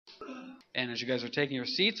And as you guys are taking your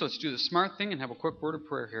seats, let's do the smart thing and have a quick word of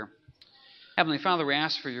prayer here. Heavenly Father, we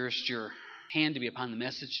ask for your hand to be upon the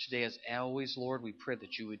message today. As always, Lord, we pray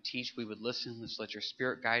that you would teach, we would listen. Let's let your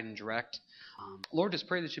Spirit guide and direct. Lord, just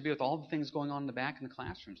pray that you'd be with all the things going on in the back in the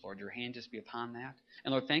classrooms, Lord. Your hand just be upon that.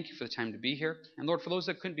 And Lord, thank you for the time to be here. And Lord, for those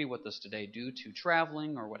that couldn't be with us today due to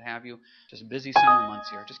traveling or what have you, just busy summer months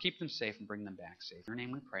here, just keep them safe and bring them back safe. In your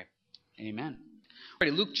name we pray. Amen. All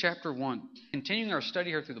right, Luke chapter 1. Continuing our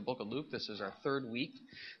study here through the book of Luke. This is our third week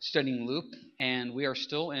studying Luke, and we are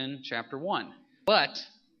still in chapter 1. But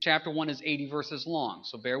chapter 1 is 80 verses long,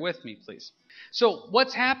 so bear with me, please. So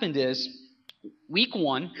what's happened is, week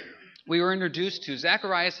 1, we were introduced to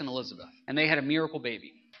Zacharias and Elizabeth, and they had a miracle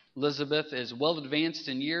baby. Elizabeth is well advanced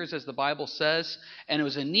in years, as the Bible says, and it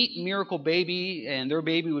was a neat miracle baby, and their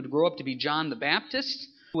baby would grow up to be John the Baptist,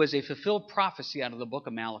 who was a fulfilled prophecy out of the book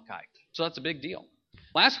of Malachi. So that's a big deal.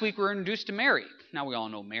 Last week we were introduced to Mary. Now we all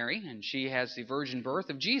know Mary, and she has the virgin birth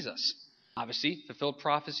of Jesus. Obviously, fulfilled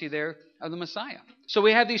prophecy there of the Messiah. So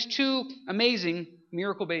we have these two amazing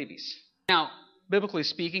miracle babies. Now, biblically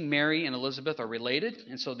speaking, Mary and Elizabeth are related,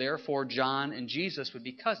 and so therefore John and Jesus would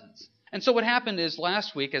be cousins. And so what happened is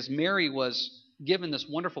last week, as Mary was given this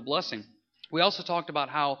wonderful blessing, we also talked about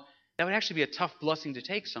how that would actually be a tough blessing to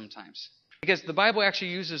take sometimes. Because the Bible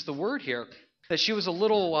actually uses the word here that she was a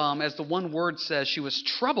little, as the one word says, she was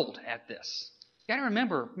troubled at this. You got to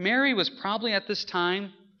remember, Mary was probably at this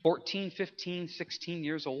time 14, 15, 16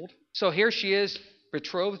 years old. So here she is,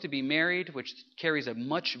 betrothed to be married, which carries a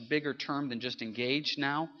much bigger term than just engaged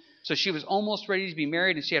now. So she was almost ready to be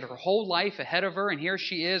married, and she had her whole life ahead of her, and here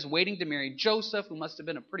she is waiting to marry Joseph, who must have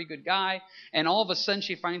been a pretty good guy, and all of a sudden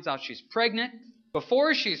she finds out she's pregnant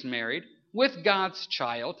before she's married with God's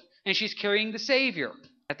child, and she's carrying the Savior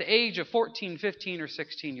at the age of 14, 15, or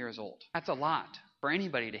 16 years old. That's a lot for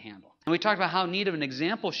anybody to handle. And we talked about how neat of an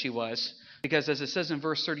example she was, because as it says in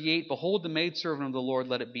verse 38, "Behold the maidservant of the Lord,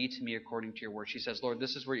 let it be to me according to your word." She says, "Lord,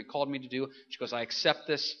 this is what you called me to do." She goes, "I accept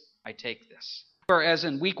this, I take this." Whereas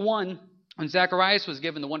in week 1, when Zacharias was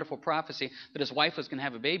given the wonderful prophecy that his wife was going to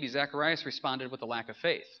have a baby, Zacharias responded with a lack of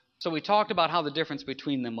faith. So we talked about how the difference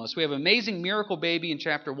between them was. We have an amazing miracle baby in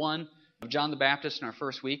chapter 1 of John the Baptist in our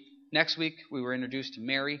first week. Next week, we were introduced to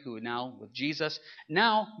Mary, who is now with Jesus.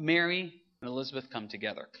 Now, Mary and Elizabeth come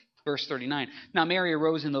together. Verse 39, "Now Mary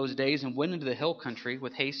arose in those days and went into the hill country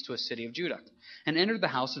with haste to a city of Judah, and entered the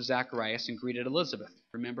house of Zacharias and greeted Elizabeth."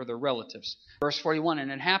 Remember, their relatives. Verse 41,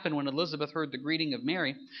 "And it happened when Elizabeth heard the greeting of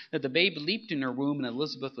Mary, that the babe leaped in her womb, and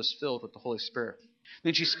Elizabeth was filled with the Holy Spirit.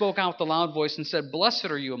 Then she spoke out with a loud voice and said, 'Blessed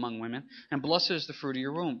are you among women, and blessed is the fruit of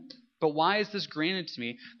your womb. But why is this granted to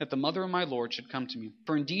me, that the mother of my Lord should come to me?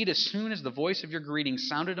 For indeed, as soon as the voice of your greeting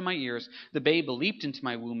sounded in my ears, the babe leaped into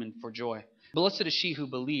my womb and for joy. Blessed is she who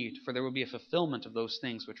believed, for there will be a fulfillment of those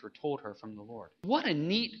things which were told her from the Lord.'" What a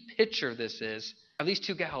neat picture this is of these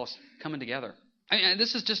two gals coming together. I mean,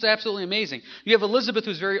 this is just absolutely amazing. You have Elizabeth,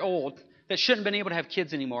 who's very old, that shouldn't have been able to have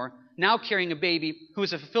kids anymore, now carrying a baby who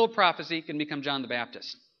is a fulfilled prophecy, can become John the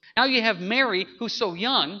Baptist. Now you have Mary, who's so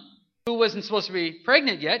young, who wasn't supposed to be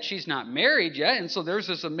pregnant yet. She's not married yet. And so there's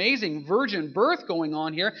this amazing virgin birth going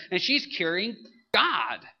on here. And she's carrying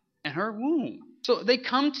God in her womb. So they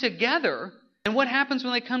come together. And what happens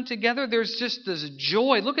when they come together? There's just this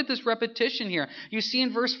joy. Look at this repetition here. You see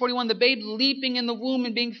in verse 41, the babe leaping in the womb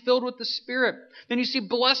and being filled with the Spirit. Then you see,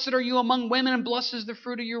 "Blessed are you among women, and blessed is the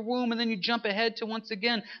fruit of your womb." And then you jump ahead to, once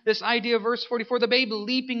again, this idea of verse 44, the babe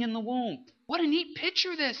leaping in the womb. What a neat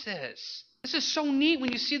picture this is. This is so neat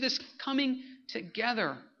when you see this coming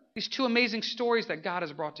together. These two amazing stories that God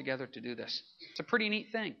has brought together to do this. It's a pretty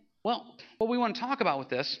neat thing. Well, what we want to talk about with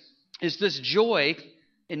this is this joy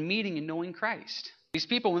in meeting and knowing Christ. These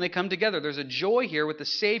people, when they come together, there's a joy here with the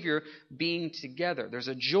Savior being together. There's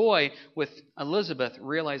a joy with Elizabeth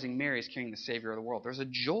realizing Mary is carrying the Savior of the world. There's a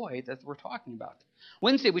joy that we're talking about.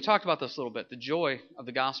 Wednesday, we talked about this a little bit, the joy of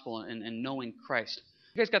the gospel and knowing Christ.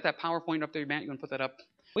 You guys got that PowerPoint up there, Matt? You want to put that up?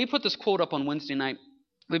 We put this quote up on Wednesday night.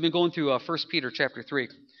 We've been going through 1 Peter chapter 3.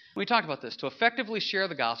 We talked about this. To effectively share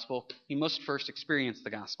the gospel, you must first experience the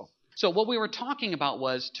gospel. So what we were talking about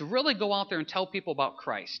was to really go out there and tell people about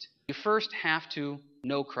Christ. You first have to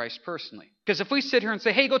know Christ personally. Because if we sit here and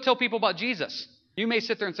say, "Hey, go tell people about Jesus," you may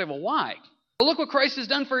sit there and say, "Well, why?" "Well, look what Christ has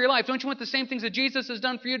done for your life. Don't you want the same things that Jesus has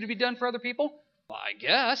done for you to be done for other people?" Well, I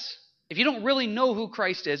guess. If you don't really know who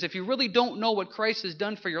Christ is, if you really don't know what Christ has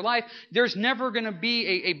done for your life, there's never going to be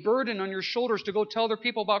a burden on your shoulders to go tell other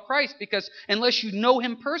people about Christ, because unless you know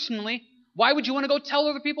Him personally, why would you want to go tell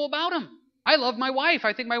other people about Him? I love my wife.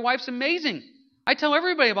 I think my wife's amazing. I tell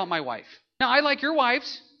everybody about my wife. Now, I like your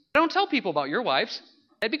wives. I don't tell people about your wives.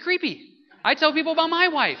 That'd be creepy. I tell people about my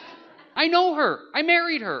wife. I know her. I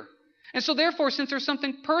married her. And so therefore, since there's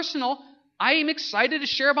something personal, I am excited to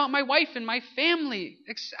share about my wife and my family,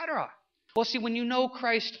 etc. Well, see, when you know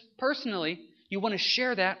Christ personally, you want to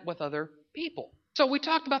share that with other people. So we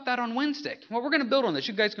talked about that on Wednesday. Well, we're going to build on this.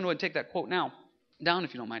 You guys can go ahead and take that quote now down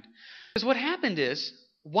if you don't mind. Because what happened is,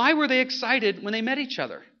 why were they excited when they met each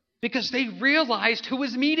other? Because they realized who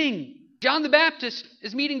was meeting. John the Baptist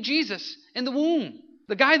is meeting Jesus in the womb.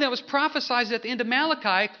 The guy that was prophesied at the end of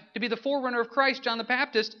Malachi to be the forerunner of Christ, John the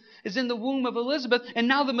Baptist, is in the womb of Elizabeth. And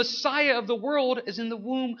now the Messiah of the world is in the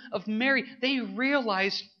womb of Mary. They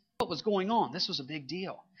realized what was going on. This was a big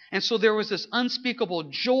deal. And so there was this unspeakable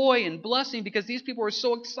joy and blessing because these people were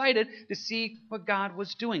so excited to see what God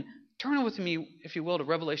was doing. Turn with me, if you will, to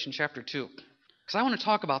Revelation chapter 2. Because I want to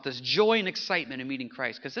talk about this joy and excitement in meeting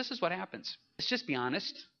Christ. Because this is what happens. Let's just be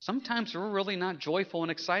honest. Sometimes we're really not joyful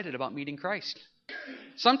and excited about meeting Christ.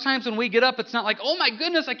 Sometimes when we get up, it's not like, oh my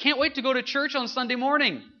goodness, I can't wait to go to church on Sunday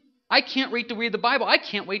morning. I can't wait to read the Bible. I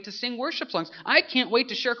can't wait to sing worship songs. I can't wait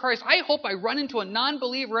to share Christ. I hope I run into a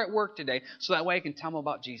non-believer at work today so that way I can tell them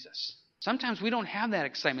about Jesus. Sometimes we don't have that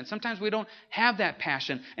excitement. Sometimes we don't have that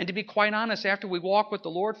passion. And to be quite honest, after we walk with the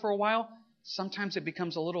Lord for a while, sometimes it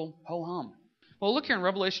becomes a little ho-hum. Well, look here in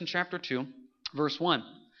Revelation chapter 2, verse 1.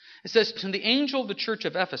 It says, "To the angel of the church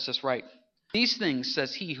of Ephesus write, these things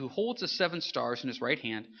says he who holds the 7 stars in his right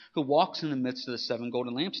hand, who walks in the midst of the 7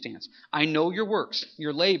 golden lampstands. I know your works,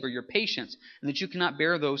 your labor, your patience, and that you cannot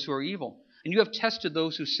bear those who are evil. And you have tested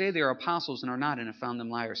those who say they are apostles and are not, and have found them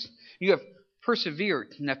liars. You have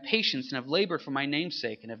persevered and have patience and have labored for my name's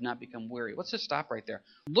sake and have not become weary." Let's just stop right there.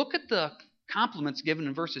 Look at the compliments given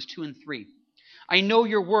in verses 2 and 3. I know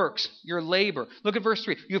your works, your labor. Look at verse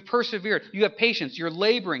 3. You have persevered, you have patience, you're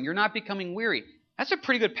laboring, you're not becoming weary. That's a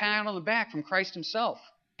pretty good pat on the back from Christ himself.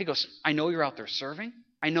 He goes, I know you're out there serving.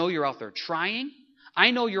 I know you're out there trying.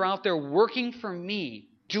 I know you're out there working for me,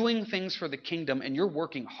 doing things for the kingdom, and you're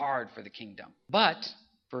working hard for the kingdom. But,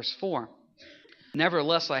 verse 4,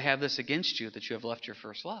 nevertheless, I have this against you, that you have left your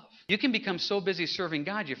first love. You can become so busy serving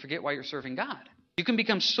God, you forget why you're serving God. You can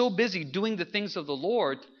become so busy doing the things of the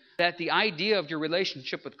Lord that the idea of your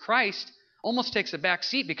relationship with Christ almost takes a back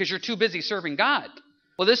seat because you're too busy serving God.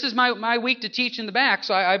 Well, this is my week to teach in the back,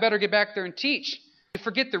 so I better get back there and teach. You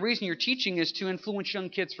forget the reason you're teaching is to influence young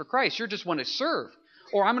kids for Christ. You just want to serve.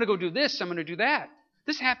 Or I'm going to go do this, I'm going to do that.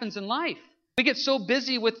 This happens in life. We get so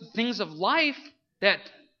busy with the things of life that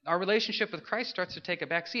our relationship with Christ starts to take a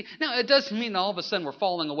back seat. Now, it doesn't mean all of a sudden we're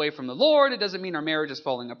falling away from the Lord. It doesn't mean our marriage is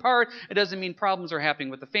falling apart. It doesn't mean problems are happening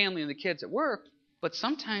with the family and the kids at work. But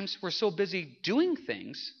sometimes we're so busy doing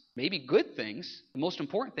things, maybe good things, the most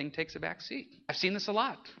important thing takes a back seat. I've seen this a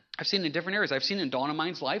lot. I've seen it in different areas. I've seen it in Dawn and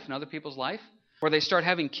mine's life and other people's life where they start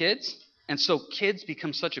having kids, and so kids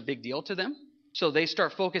become such a big deal to them. So they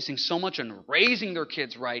start focusing so much on raising their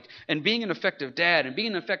kids right and being an effective dad and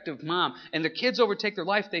being an effective mom, and the kids overtake their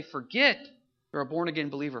life. They forget they're a born-again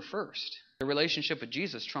believer first. Their relationship with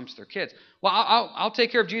Jesus trumps their kids. Well, I'll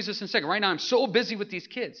take care of Jesus in a second. Right now I'm so busy with these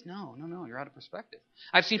kids. No, you're out of perspective.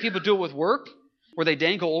 I've seen people do it with work where they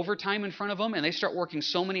dangle overtime in front of them and they start working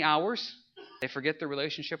so many hours, they forget their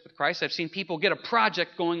relationship with Christ. I've seen people get a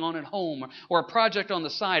project going on at home or a project on the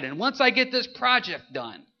side, and once I get this project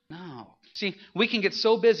done. No. See, we can get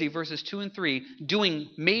so busy, verses 2 and 3, doing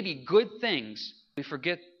maybe good things, we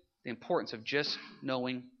forget the importance of just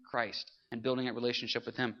knowing Christ and building that relationship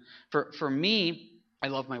with Him. For me, I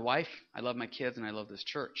love my wife, I love my kids, and I love this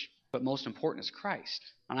church. But most important is Christ.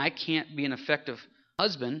 And I can't be an effective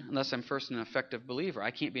husband unless I'm first an effective believer.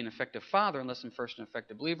 I can't be an effective father unless I'm first an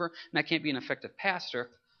effective believer. And I can't be an effective pastor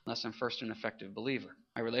unless I'm first an effective believer.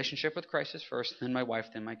 My relationship with Christ is first, then my wife,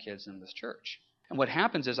 then my kids, then this church. And what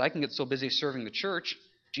happens is I can get so busy serving the church,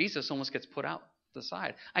 Jesus almost gets put out to the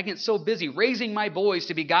side. I get so busy raising my boys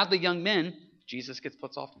to be godly young men, Jesus gets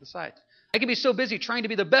put off to the side. I can be so busy trying to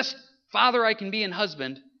be the best father I can be and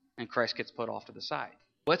husband, and Christ gets put off to the side.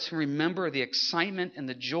 Let's remember the excitement and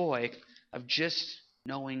the joy of just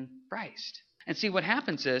knowing Christ. And see, what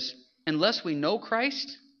happens is, unless we know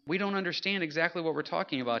Christ, we don't understand exactly what we're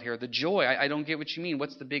talking about here. The joy, I don't get what you mean.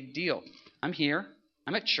 What's the big deal? I'm here.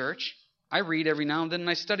 I'm at church. I read every now and then, and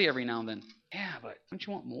I study every now and then. Yeah, but don't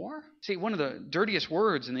you want more? See, one of the dirtiest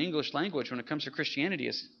words in the English language when it comes to Christianity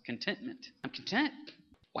is contentment. I'm content.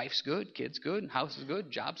 Wife's good, kid's good, house is good,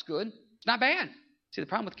 job's good. It's not bad. See, the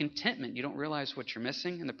problem with contentment, you don't realize what you're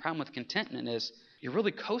missing. And the problem with contentment is you're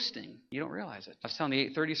really coasting. You don't realize it. I was telling the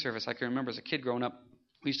 8:30 service, I can remember as a kid growing up,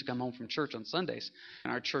 we used to come home from church on Sundays.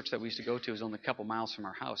 And our church that we used to go to was only a couple miles from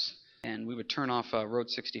our house. And we would turn off Road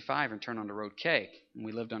 65 and turn onto Road K. And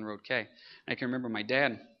we lived on Road K. And I can remember my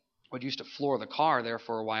dad would used to floor the car there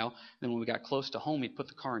for a while. Then when we got close to home, he'd put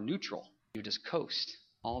the car in neutral. You'd just coast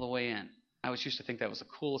all the way in. I always used to think that was the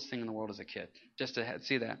coolest thing in the world as a kid, just to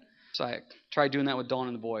see that. So I tried doing that with Dawn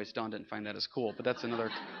and the boys. Dawn didn't find that as cool, but that's another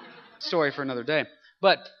story for another day.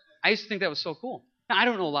 But I used to think that was so cool. Now, I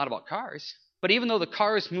don't know a lot about cars, but even though the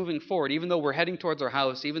car is moving forward, even though we're heading towards our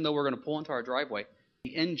house, even though we're going to pull into our driveway,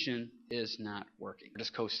 the engine is not working. We're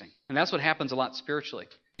just coasting. And that's what happens a lot spiritually.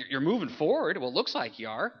 You're moving forward. Well, it looks like you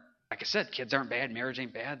are. Like I said, kids aren't bad, marriage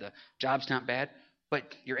ain't bad, the job's not bad, but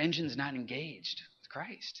your engine's not engaged with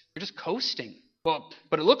Christ. You're just coasting. Well,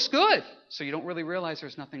 but it looks good, so you don't really realize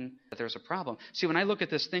that there's a problem. See, when I look at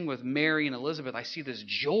this thing with Mary and Elizabeth, I see this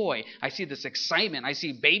joy. I see this excitement. I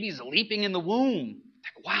see babies leaping in the womb.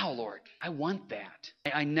 Like, wow, Lord, I want that.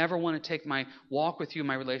 I never want to take my walk with you,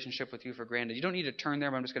 my relationship with you for granted. You don't need to turn there,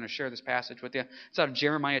 but I'm just going to share this passage with you. It's out of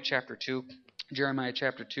Jeremiah chapter 2. Jeremiah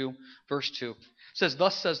chapter 2, verse 2. It says,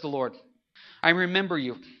 "Thus says the Lord, I remember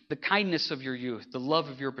you, the kindness of your youth, the love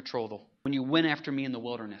of your betrothal, when you went after me in the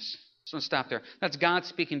wilderness." So let's stop there. That's God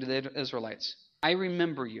speaking to the Israelites. I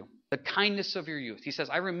remember you, the kindness of your youth. He says,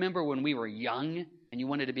 I remember when we were young and you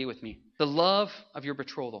wanted to be with me. The love of your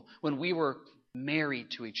betrothal, when we were married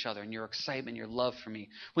to each other, and your excitement, your love for me.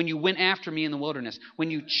 When you went after me in the wilderness, when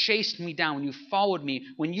you chased me down, when you followed me,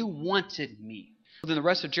 when you wanted me. Then the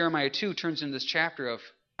rest of Jeremiah 2 turns into this chapter of,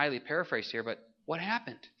 highly paraphrased here, but what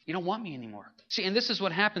happened? You don't want me anymore. See, and this is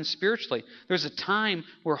what happens spiritually. There's a time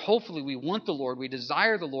where hopefully we want the Lord, we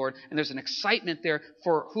desire the Lord, and there's an excitement there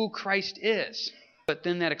for who Christ is. But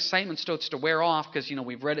then that excitement starts to wear off because,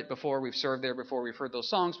 we've read it before, we've served there before, we've heard those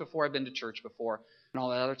songs before, I've been to church before, and all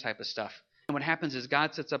that other type of stuff. And what happens is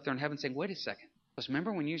God sits up there in heaven saying, wait a second.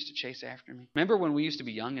 Remember when you used to chase after me? Remember when we used to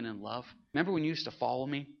be young and in love? Remember when you used to follow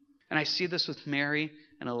me? And I see this with Mary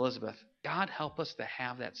and Elizabeth. God help us to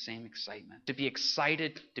have that same excitement, to be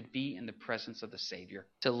excited to be in the presence of the Savior,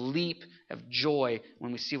 to leap of joy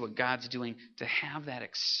when we see what God's doing, to have that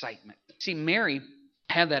excitement. See, Mary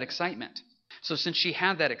had that excitement. So since she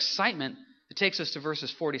had that excitement, it takes us to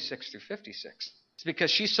verses 46 through 56. It's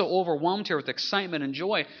because she's so overwhelmed here with excitement and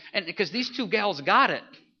joy, and because these two gals got it.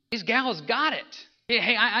 These gals got it.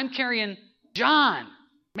 Hey, I'm carrying John.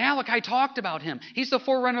 Malachi talked about him. He's the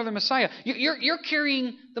forerunner of the Messiah. You're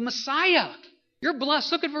carrying the Messiah. You're blessed.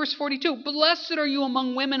 Look at verse 42. Blessed are you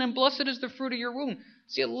among women, and blessed is the fruit of your womb.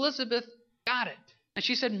 See, Elizabeth got it. And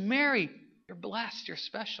she said, Mary, you're blessed. You're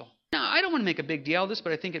special. Now, I don't want to make a big deal of this,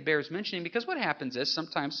 but I think it bears mentioning because what happens is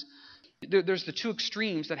sometimes there's the two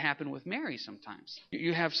extremes that happen with Mary sometimes.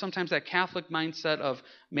 You have sometimes that Catholic mindset of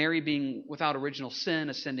Mary being without original sin,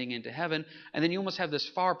 ascending into heaven, and then you almost have this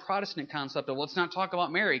far Protestant concept of, let's not talk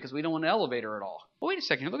about Mary because we don't want to elevate her at all. Well, wait a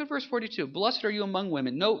second. Look at verse 42. Blessed are you among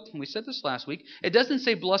women. Note, and we said this last week, it doesn't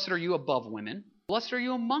say blessed are you above women. Blessed are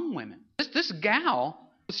you among women. This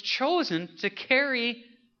gal was chosen to carry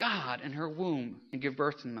God in her womb and give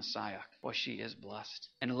birth to the Messiah. Boy, she is blessed.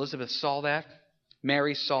 And Elizabeth saw that.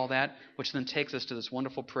 Mary saw that, which then takes us to this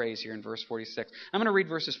wonderful praise here in verse 46. I'm going to read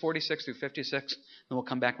verses 46 through 56, then we'll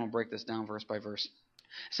come back and we'll break this down verse by verse.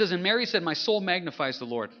 It says, And Mary said, My soul magnifies the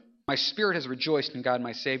Lord. My spirit has rejoiced in God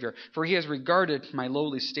my Savior, for he has regarded my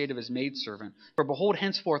lowly state of his maidservant. For behold,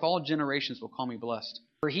 henceforth all generations will call me blessed.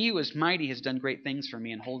 For he who is mighty has done great things for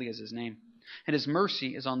me, and holy is his name. And his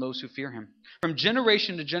mercy is on those who fear him. From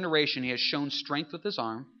generation to generation he has shown strength with his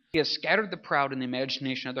arm. He has scattered the proud in the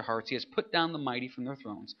imagination of their hearts. He has put down the mighty from their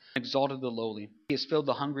thrones, and exalted the lowly. He has filled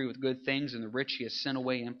the hungry with good things, and the rich he has sent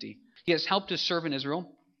away empty. He has helped his servant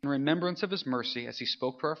Israel in remembrance of his mercy, as he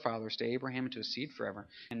spoke to our fathers, to Abraham, and to his seed forever.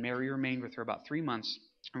 And Mary remained with her about 3 months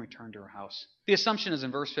and returned to her house. The assumption is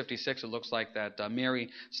in verse 56, it looks like that Mary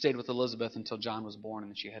stayed with Elizabeth until John was born,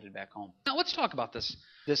 and then she headed back home. Now let's talk about this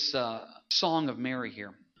song of Mary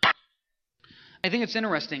here. I think it's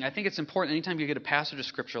interesting. I think it's important anytime you get a passage of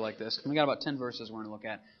Scripture like this, and we got about 10 verses we're going to look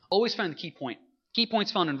at, always find the key point. Key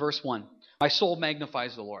point's found in verse 1. My soul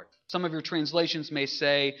magnifies the Lord. Some of your translations may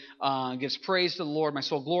say, gives praise to the Lord. My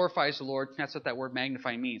soul glorifies the Lord. That's what that word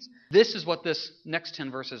magnify means. This is what this next 10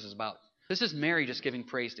 verses is about. This is Mary just giving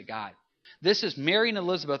praise to God. This is Mary and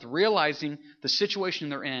Elizabeth realizing the situation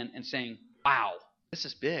they're in and saying, wow, this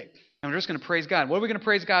is big. And we're just going to praise God. What are we going to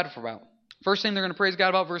praise God for about? First thing they're going to praise God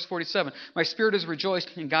about, verse 47. My spirit is rejoiced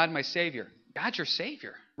in God my Savior. God's your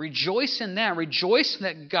Savior. Rejoice in that. Rejoice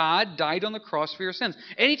that God died on the cross for your sins.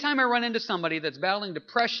 Anytime I run into somebody that's battling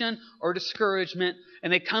depression or discouragement,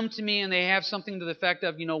 and they come to me and they have something to the effect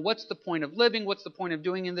of, what's the point of living? What's the point of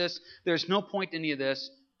doing in this? There's no point in any of this.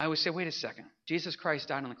 I would say, wait a second. Jesus Christ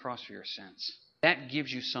died on the cross for your sins. That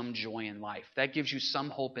gives you some joy in life. That gives you some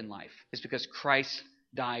hope in life. It's because Christ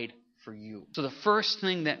died for you. So the first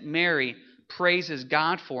thing that Mary praises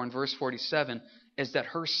God for in verse 47 is that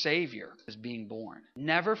her Savior is being born.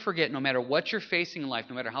 Never forget, no matter what you're facing in life,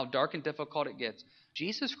 no matter how dark and difficult it gets,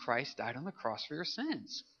 Jesus Christ died on the cross for your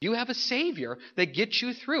sins. You have a Savior that gets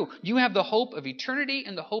you through. You have the hope of eternity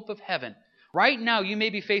and the hope of heaven. Right now, you may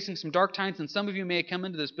be facing some dark times, and some of you may come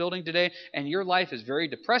into this building today, and your life is very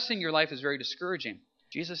depressing, your life is very discouraging.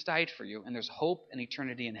 Jesus died for you, and there's hope and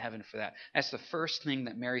eternity in heaven for that. That's the first thing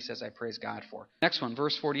that Mary says I praise God for. Next one,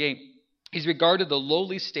 verse 48. He's regarded the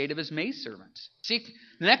lowly state of his maidservants. See,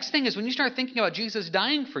 the next thing is when you start thinking about Jesus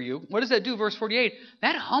dying for you, what does that do? Verse 48,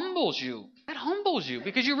 that humbles you. That humbles you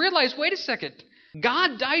because you realize, wait a second,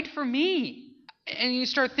 God died for me. And you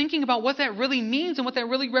start thinking about what that really means, and what that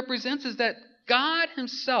really represents is that God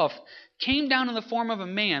himself came down in the form of a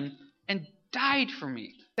man and died for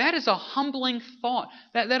me. That is a humbling thought.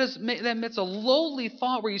 That's a lowly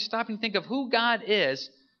thought where you stop and think of who God is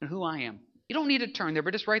and who I am. You don't need to turn there,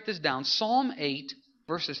 but just write this down. Psalm 8,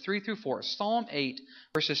 verses 3 through 4. Psalm 8,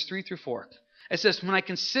 verses 3 through 4. It says, when I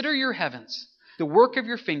consider your heavens, the work of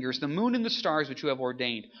your fingers, the moon and the stars which you have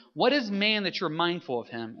ordained, what is man that you're mindful of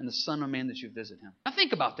him, and the son of man that you visit him? Now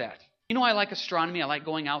think about that. You know I like astronomy. I like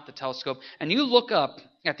going out with the telescope. And you look up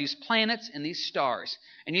at these planets and these stars,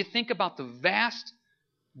 and you think about the vast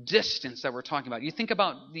distance that we're talking about. You think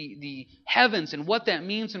about the heavens and what that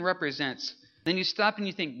means and represents. Then you stop and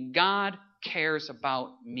you think, God cares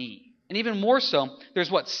about me. And even more so,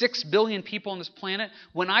 there's 6 billion people on this planet?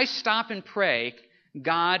 When I stop and pray,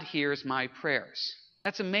 God hears my prayers.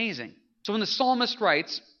 That's amazing. So when the psalmist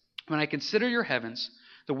writes, when I consider your heavens,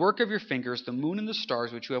 the work of your fingers, the moon and the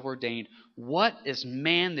stars which you have ordained, what is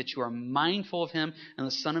man that you are mindful of him, and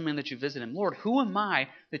the son of man that you visit him? Lord, who am I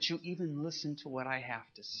that you even listen to what I have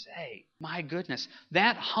to say? My goodness,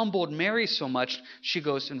 that humbled Mary so much, she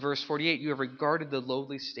goes in verse 48, you have regarded the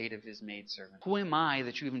lowly state of his maidservant. Who am I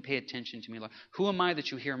that you even pay attention to me, Lord? Who am I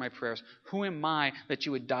that you hear my prayers? Who am I that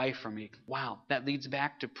you would die for me? Wow, that leads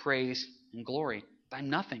back to praise and glory. I'm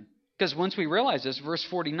nothing. Because once we realize this, verse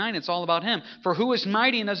 49, it's all about him. For who is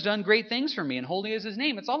mighty and has done great things for me, and holy is his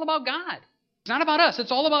name. It's all about God. It's not about us.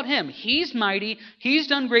 It's all about him. He's mighty, he's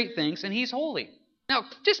done great things, and he's holy. Now,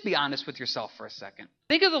 just be honest with yourself for a second.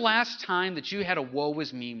 Think of the last time that you had a woe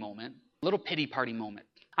is me moment, a little pity party moment.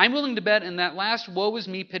 I'm willing to bet in that last woe is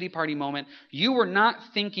me pity party moment, you were not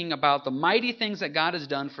thinking about the mighty things that God has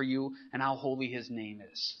done for you and how holy his name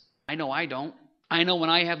is. I know I don't. I know when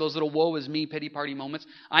I have those little woe is me pity party moments,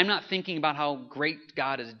 I'm not thinking about how great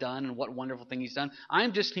God has done and what wonderful thing he's done.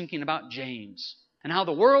 I'm just thinking about James and how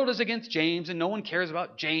the world is against James and no one cares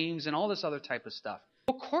about James and all this other type of stuff.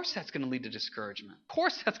 Of course that's going to lead to discouragement. Of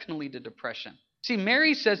course that's going to lead to depression. See,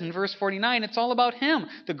 Mary says in verse 49, it's all about him,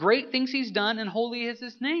 the great things he's done, and holy is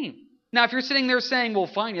his name. Now, if you're sitting there saying, well,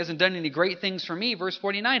 fine, he hasn't done any great things for me, verse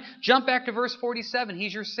 49, jump back to verse 47.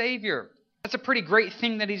 He's your Savior. That's a pretty great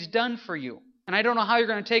thing that he's done for you. And I don't know how you're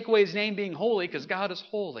going to take away his name being holy, because God is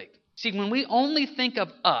holy. See, when we only think of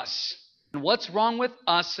us and what's wrong with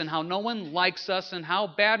us and how no one likes us and how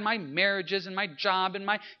bad my marriage is and my job and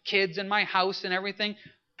my kids and my house and everything,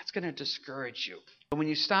 that's going to discourage you. But when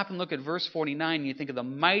you stop and look at verse 49 and you think of the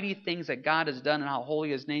mighty things that God has done and how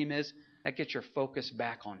holy his name is, that gets your focus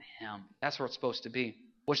back on him. That's where it's supposed to be.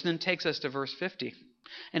 Which then takes us to verse 50.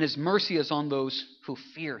 And his mercy is on those who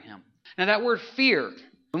fear him. Now that word fear,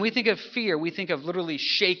 when we think of fear, we think of literally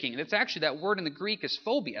shaking. And it's actually, that word in the Greek is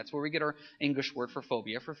phobia. That's where we get our English word for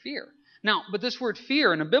phobia, for fear. Now, but this word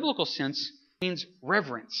fear in a biblical sense means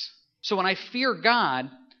reverence. So when I fear God,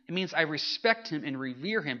 it means I respect him and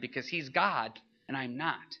revere him because he's God and I'm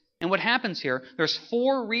not. And what happens here, there's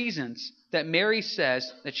 4 reasons that Mary says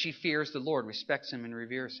that she fears the Lord, respects him and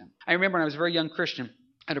reveres him. I remember when I was a very young Christian,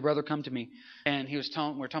 I had a brother come to me, and we were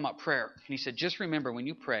talking about prayer. And he said, just remember when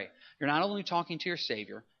you pray, you're not only talking to your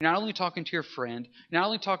Savior, you're not only talking to your friend, you're not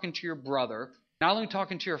only talking to your brother, not only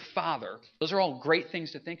talking to your father. Those are all great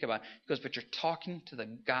things to think about. He goes, but you're talking to the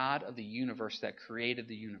God of the universe that created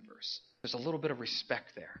the universe. There's a little bit of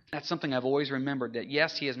respect there. That's something I've always remembered, that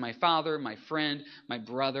yes, he is my father, my friend, my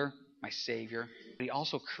brother, my Savior. But he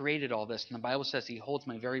also created all this. And the Bible says he holds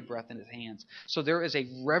my very breath in his hands. So there is a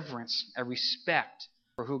reverence, a respect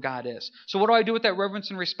for who God is. So what do I do with that reverence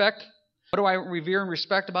and respect? What do I revere and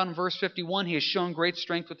respect about in verse 51? He has shown great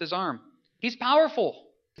strength with his arm. He's powerful.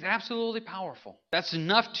 He's absolutely powerful. That's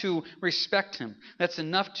enough to respect him. That's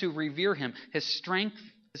enough to revere him. His strength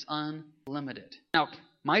is unlimited. Now,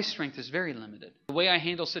 my strength is very limited. The way I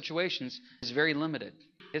handle situations is very limited.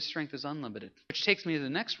 His strength is unlimited. Which takes me to the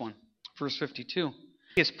next one, verse 52.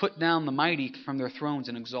 He has put down the mighty from their thrones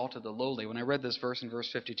and exalted the lowly. When I read this verse in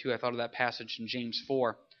verse 52, I thought of that passage in James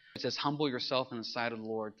 4, It says, humble yourself in the sight of the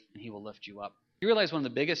Lord, and he will lift you up. You realize one of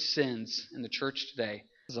the biggest sins in the church today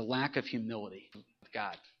is a lack of humility with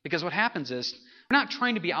God. Because what happens is, we're not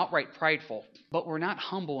trying to be outright prideful, but we're not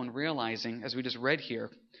humble in realizing, as we just read here,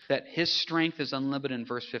 that his strength is unlimited in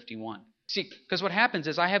verse 51. See, because what happens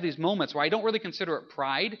is I have these moments where I don't really consider it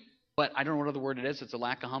pride, but I don't know what other word it is. It's a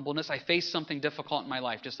lack of humbleness. I face something difficult in my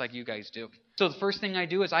life, just like you guys do. So the first thing I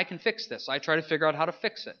do is I can fix this. I try to figure out how to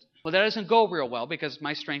fix it. Well, that doesn't go real well because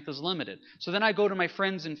my strength is limited. So then I go to my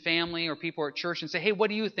friends and family or people at church and say, hey, what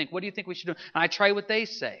do you think? What do you think we should do? And I try what they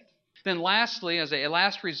say. Then lastly, as a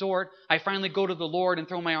last resort, I finally go to the Lord and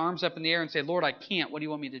throw my arms up in the air and say, Lord, I can't. What do you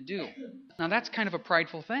want me to do? Now that's kind of a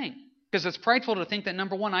prideful thing. Because it's prideful to think that,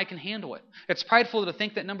 number one, I can handle it. It's prideful to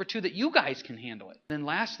think that, number two, that you guys can handle it. Then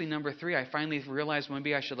lastly, number three, I finally realized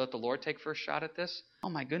maybe I should let the Lord take first shot at this. Oh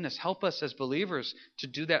my goodness, help us as believers to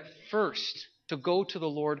do that first, to go to the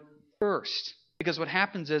Lord first. Because what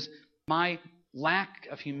happens is my lack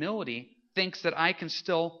of humility thinks that I can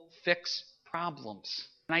still fix problems.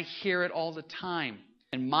 And I hear it all the time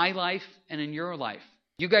in my life and in your life.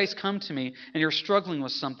 You guys come to me and you're struggling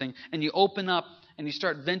with something and you open up and you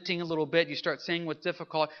start venting a little bit, you start saying what's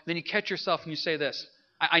difficult, then you catch yourself and you say this,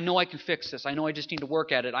 I know I can fix this, I know I just need to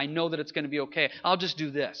work at it, I know that it's going to be okay, I'll just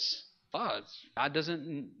do this. Oh,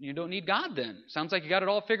 you don't need God then. Sounds like you got it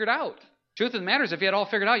all figured out. Truth of the matter is, if you had it all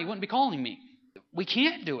figured out, you wouldn't be calling me. We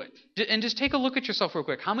can't do it. And just take a look at yourself real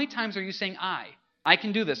quick. How many times are you saying I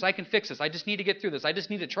can do this, I can fix this, I just need to get through this, I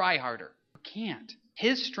just need to try harder? You can't.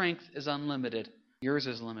 His strength is unlimited, yours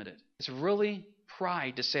is limited. It's really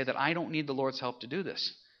pride to say that I don't need the Lord's help to do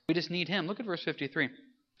this. We just need him. Look at verse 53.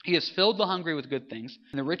 He has filled the hungry with good things,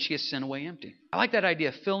 and the rich he has sent away empty. I like that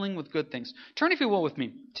idea, filling with good things. Turn, if you will, with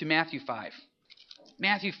me to Matthew 5.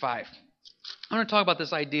 Matthew 5. I want to talk about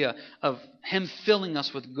this idea of him filling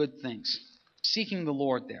us with good things. Seeking the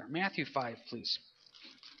Lord there. Matthew 5, please.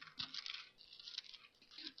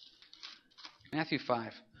 Matthew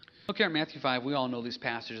 5. Look here at Matthew 5. We all know these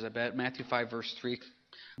passages, I bet. Matthew 5, verse 3.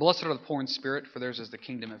 Blessed are the poor in spirit, for theirs is the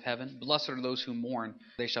kingdom of heaven. Blessed are those who mourn,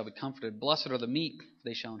 they shall be comforted. Blessed are the meek,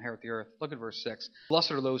 they shall inherit the earth. Look at verse 6.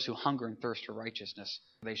 Blessed are those who hunger and thirst for righteousness,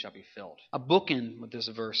 for they shall be filled. A bookend with this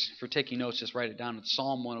verse. If you're taking notes, just write it down. It's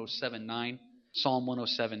Psalm 107:9. Psalm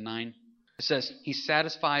 107:9. It says, he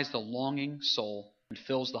satisfies the longing soul and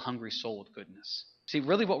fills the hungry soul with goodness. See,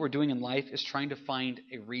 really what we're doing in life is trying to find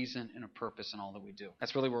a reason and a purpose in all that we do.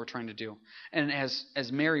 That's really what we're trying to do. And as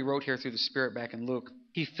Mary wrote here through the Spirit back in Luke,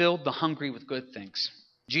 he filled the hungry with good things.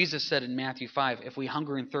 Jesus said in Matthew 5, if we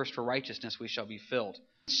hunger and thirst for righteousness, we shall be filled.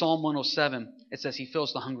 Psalm 107, it says he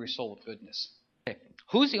fills the hungry soul with goodness. Okay.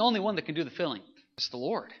 Who's the only one that can do the filling? It's the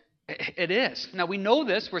Lord. It is. Now we know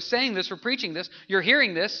this, we're saying this, we're preaching this, you're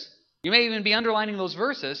hearing this, you may even be underlining those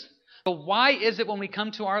verses. But why is it when we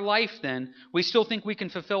come to our life then, we still think we can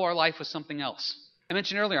fulfill our life with something else? I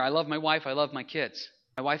mentioned earlier, I love my wife, I love my kids.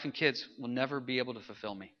 My wife and kids will never be able to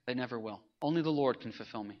fulfill me. They never will. Only the Lord can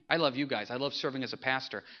fulfill me. I love you guys. I love serving as a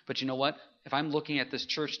pastor. But you know what? If I'm looking at this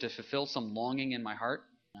church to fulfill some longing in my heart,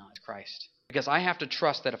 no, it's Christ. Because I have to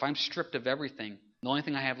trust that if I'm stripped of everything, the only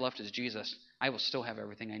thing I have left is Jesus, I will still have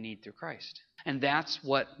everything I need through Christ. And that's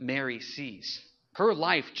what Mary sees. Her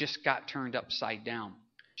life just got turned upside down.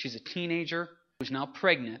 She's a teenager who's now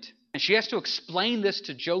pregnant, and she has to explain this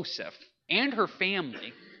to Joseph and her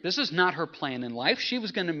family. This is not her plan in life. She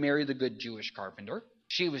was going to marry the good Jewish carpenter.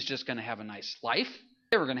 She was just going to have a nice life.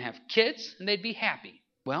 They were going to have kids, and they'd be happy.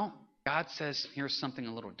 Well, God says, here's something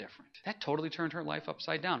a little different. That totally turned her life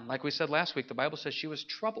upside down. Like we said last week, the Bible says she was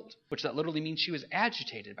troubled, which that literally means she was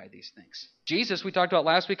agitated by these things. Jesus, we talked about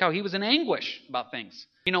last week how he was in anguish about things.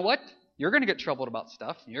 You know what? You're going to get troubled about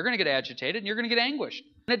stuff. You're going to get agitated, and you're going to get anguished.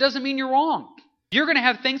 And it doesn't mean you're wrong. You're going to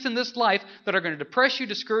have things in this life that are going to depress you,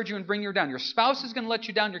 discourage you, and bring you down. Your spouse is going to let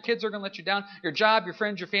you down. Your kids are going to let you down. Your job, your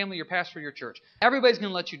friends, your family, your pastor, your church. Everybody's going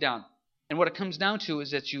to let you down. And what it comes down to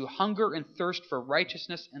is that you hunger and thirst for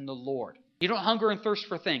righteousness in the Lord. You don't hunger and thirst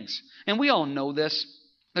for things. And we all know this.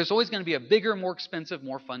 There's always going to be a bigger, more expensive,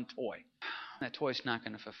 more fun toy. That toy's not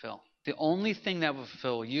going to fulfill. The only thing that will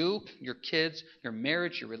fulfill you, your kids, your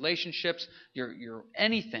marriage, your relationships, your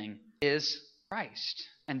anything is Christ.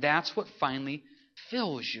 And that's what finally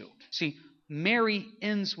fills you. See, Mary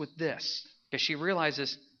ends with this because she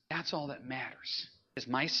realizes that's all that matters is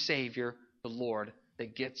my Savior, the Lord,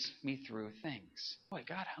 that gets me through things. Boy,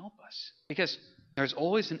 God help us. Because there's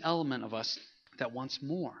always an element of us that wants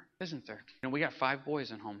more, isn't there? You know, we got 5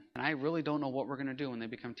 boys at home, and I really don't know what we're going to do when they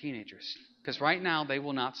become teenagers. Because right now, they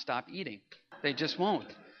will not stop eating. They just won't.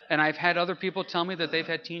 And I've had other people tell me that they've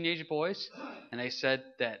had teenage boys, and they said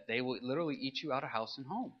that they will literally eat you out of house and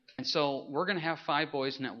home. And so we're going to have 5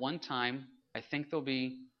 boys, and at one time, I think they'll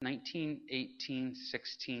be 19, 18,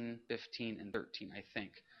 16, 15, and 13, I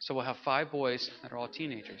think. So we'll have 5 boys that are all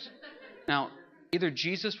teenagers. Now, either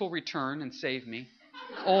Jesus will return and save me,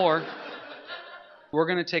 or we're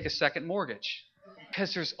going to take a second mortgage.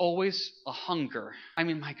 Because there's always a hunger. I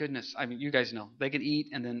mean, my goodness. I mean, you guys know. They can eat,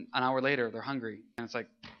 and then an hour later, they're hungry. And it's like,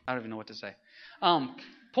 I don't even know what to say.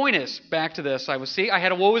 Point is, back to this. I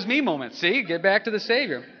had a woe is me moment. See? Get back to the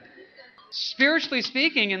Savior. Spiritually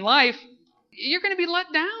speaking, in life, you're going to be let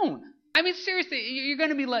down. I mean, seriously, you're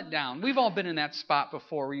going to be let down. We've all been in that spot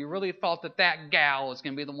before where you really thought that gal was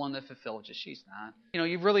going to be the one that fulfilled you. She's not.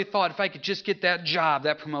 You really thought if I could just get that job,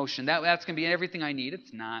 that promotion, that's going to be everything I need.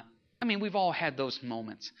 It's not. I mean, we've all had those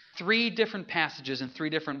moments. 3 different passages in 3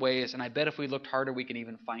 different ways, and I bet if we looked harder, we can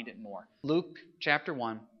even find it more. Luke chapter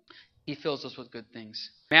 1, He fills us with good things.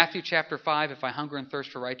 Matthew chapter 5, if I hunger and thirst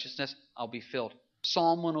for righteousness, I'll be filled.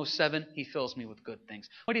 Psalm 107, He fills me with good things.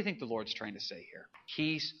 What do you think the Lord's trying to say here?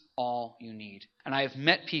 He's all you need. And I have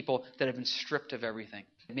met people that have been stripped of everything.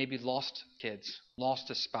 Maybe lost kids, lost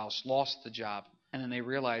a spouse, lost the job. And then they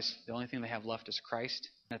realize the only thing they have left is Christ.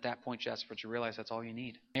 And at that point, Jasper, you realize that's all you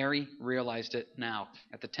need. Mary realized it now,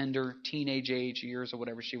 at the tender teenage age, years or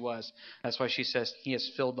whatever she was. That's why she says, He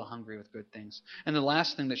has filled the hungry with good things. And the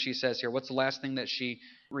last thing that she says here, what's the last thing that she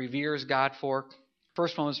reveres God for?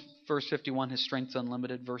 First one was verse 51, His strength's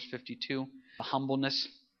unlimited. Verse 52, the humbleness.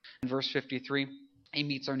 In verse 53, He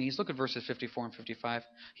meets our needs. Look at verses 54 and 55.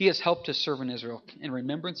 He has helped His servant Israel in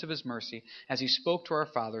remembrance of His mercy, as He spoke to our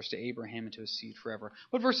fathers, to Abraham, and to his seed forever.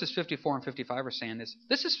 What verses 54 and 55 are saying is,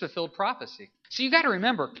 this is fulfilled prophecy. So you got to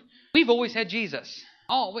remember, we've always had Jesus.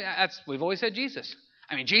 We've always had Jesus.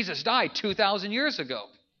 I mean, Jesus died 2,000 years ago.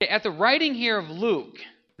 At the writing here of Luke,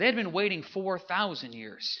 they had been waiting 4,000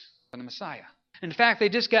 years for the Messiah. In fact, they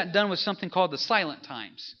just got done with something called the silent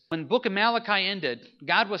times. When the book of Malachi ended,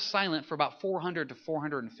 God was silent for about 400 to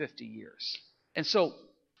 450 years. And so,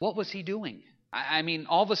 what was He doing? I mean,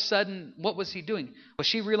 all of a sudden, what was He doing? Well,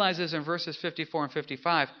 she realizes in verses 54 and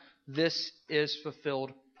 55, this is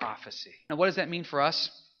fulfilled prophecy. Now, what does that mean for us?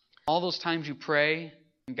 All those times you pray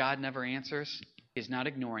and God never answers, He's not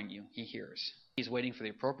ignoring you. He hears. He's waiting for the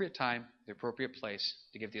appropriate time, the appropriate place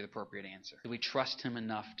to give the appropriate answer. Do we trust Him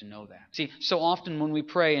enough to know that? See, so often when we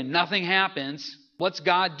pray and nothing happens, what's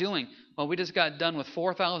God doing? Well, we just got done with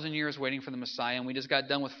 4,000 years waiting for the Messiah, and we just got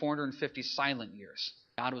done with 450 silent years.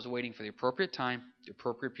 God was waiting for the appropriate time, the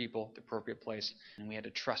appropriate people, the appropriate place, and we had to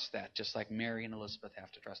trust that, just like Mary and Elizabeth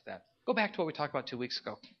have to trust that. Go back to what we talked about 2 weeks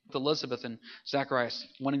ago, with Elizabeth and Zacharias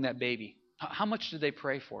wanting that baby. How much did they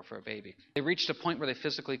pray for a baby? They reached a point where they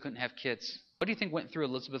physically couldn't have kids. What do you think went through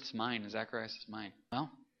Elizabeth's mind and Zacharias' mind?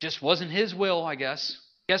 Well, just wasn't His will, I guess.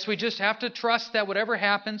 Guess we just have to trust that whatever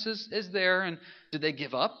happens is there. And did they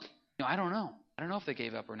give up? I don't know. I don't know if they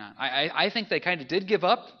gave up or not. I think they kind of did give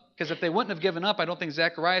up, because if they wouldn't have given up, I don't think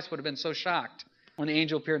Zacharias would have been so shocked when the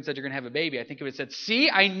angel appeared and said, you're going to have a baby. I think he would have said, see,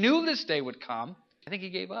 I knew this day would come. I think he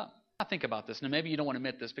gave up. Now think about this. Now maybe you don't want to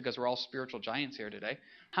admit this because we're all spiritual giants here today.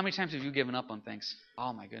 How many times have you given up on things?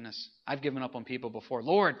 Oh my goodness. I've given up on people before.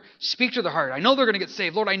 Lord, speak to their heart. I know they're going to get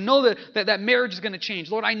saved. Lord, I know that marriage is going to change.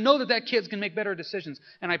 Lord, I know that kid's going to make better decisions.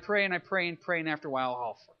 And I pray and I pray and pray, and after a while,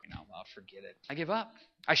 I'll forget it. I give up.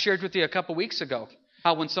 I shared with you a couple weeks ago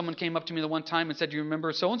how when someone came up to me the one time and said, do you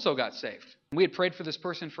remember so-and-so got saved? We had prayed for this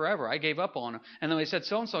person forever. I gave up on him. And then they said,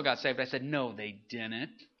 so-and-so got saved. I said, no, they didn't.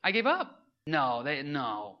 I gave up.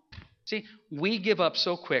 No. See, we give up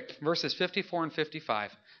so quick. Verses 54 and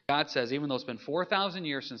 55, God says, even though it's been 4,000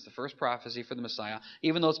 years since the first prophecy for the Messiah,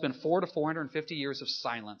 even though it's been 400 to 450 years of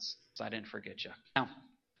silence, I didn't forget you. Now,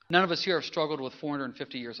 none of us here have struggled with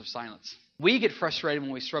 450 years of silence. We get frustrated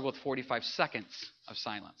when we struggle with 45 seconds of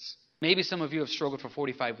silence. Maybe some of you have struggled for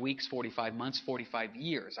 45 weeks, 45 months, 45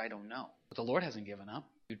 years. I don't know. But the Lord hasn't given up.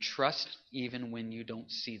 You trust even when you don't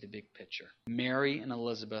see the big picture. Mary and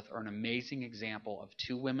Elizabeth are an amazing example of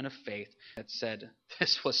 2 women of faith that said,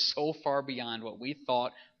 this was so far beyond what we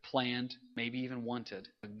thought, planned, maybe even wanted.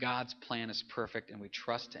 But God's plan is perfect, and we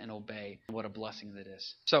trust and obey. And what a blessing that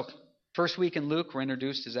is. So, first week in Luke, we're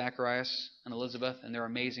introduced to Zacharias and Elizabeth and their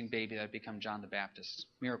amazing baby that had become John the Baptist.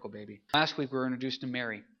 Miracle baby. Last week, we were introduced to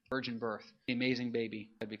Mary, virgin birth, the amazing baby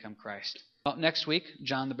that had become Christ. Well, next week,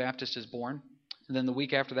 John the Baptist is born. And then the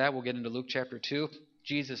week after that, we'll get into Luke chapter 2.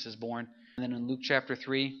 Jesus is born. And then in Luke chapter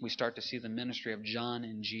 3, we start to see the ministry of John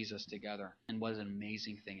and Jesus together. And what an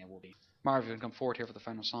amazing thing it will be. Marv, you can come forward here for the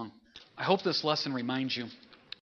final song. I hope this lesson reminds you